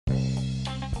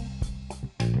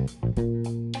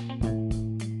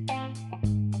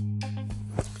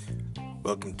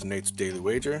Welcome to Nate's Daily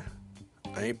Wager.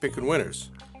 I ain't picking winners,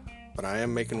 but I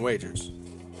am making wagers.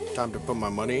 Time to put my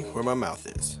money where my mouth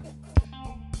is.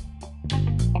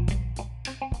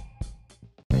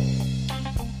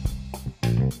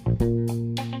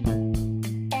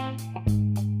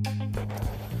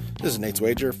 This is Nate's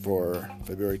Wager for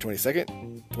February 22nd,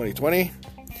 2020.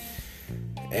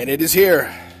 And it is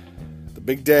here. The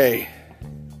big day.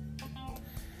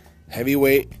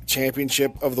 Heavyweight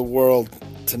Championship of the World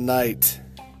tonight.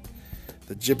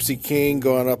 The Gypsy King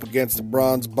going up against the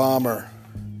Bronze Bomber.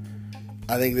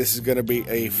 I think this is going to be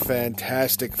a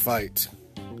fantastic fight.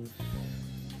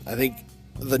 I think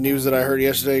the news that I heard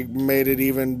yesterday made it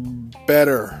even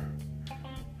better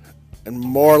and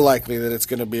more likely that it's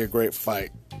going to be a great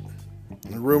fight.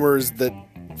 The rumor is that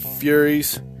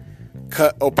Fury's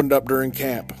cut opened up during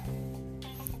camp.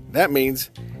 That means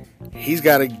he's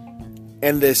got to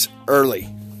end this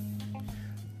early.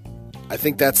 I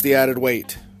think that's the added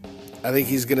weight. I think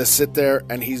he's going to sit there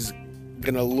and he's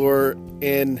going to lure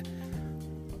in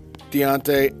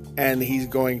Deontay and he's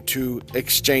going to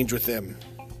exchange with him.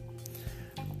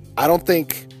 I don't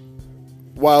think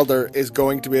Wilder is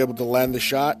going to be able to land the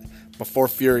shot before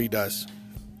Fury does.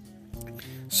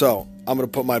 So, I'm going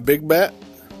to put my big bet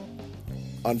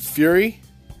on Fury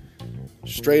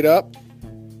straight up.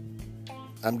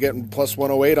 I'm getting plus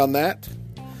 108 on that.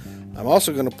 I'm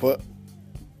also going to put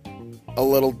a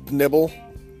little nibble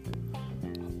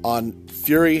on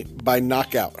Fury by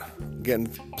knockout. Getting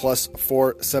plus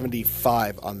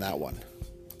 475 on that one.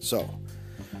 So,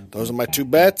 those are my two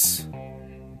bets.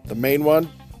 The main one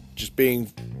just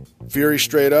being Fury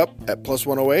straight up at plus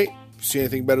 108. If you see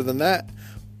anything better than that,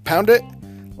 pound it.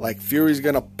 Like Fury's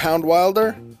going to pound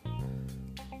Wilder.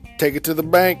 Take it to the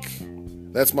bank.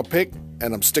 That's my pick,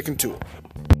 and I'm sticking to it.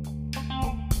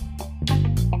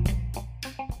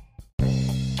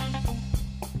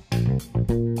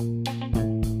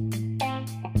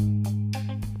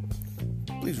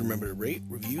 Please remember to rate,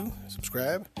 review,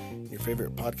 subscribe in your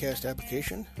favorite podcast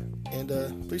application.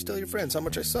 And please tell your friends how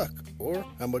much I suck or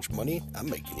how much money I'm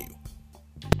making you.